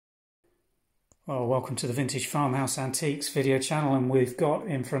Well, welcome to the Vintage Farmhouse Antiques video channel, and we've got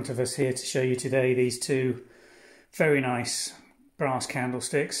in front of us here to show you today these two very nice brass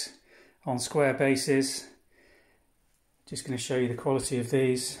candlesticks on square bases. Just going to show you the quality of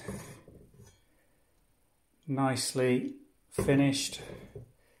these. Nicely finished,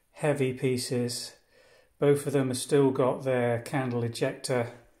 heavy pieces. Both of them have still got their candle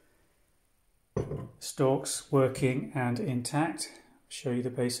ejector stalks working and intact. I'll show you the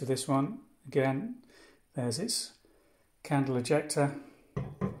base of this one. Again, there's its candle ejector.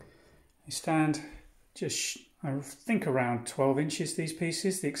 They stand just, I think, around 12 inches, these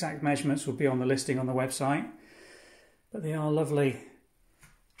pieces. The exact measurements will be on the listing on the website. But they are lovely,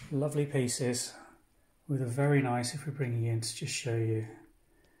 lovely pieces with a very nice, if we're bringing in to just show you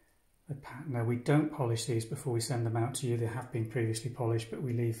the patina. We don't polish these before we send them out to you. They have been previously polished, but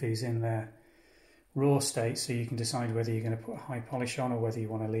we leave these in their raw state so you can decide whether you're going to put high polish on or whether you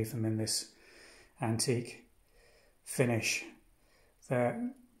want to leave them in this antique finish.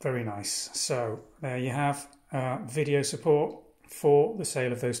 They're very nice. So there you have video support for the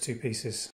sale of those two pieces.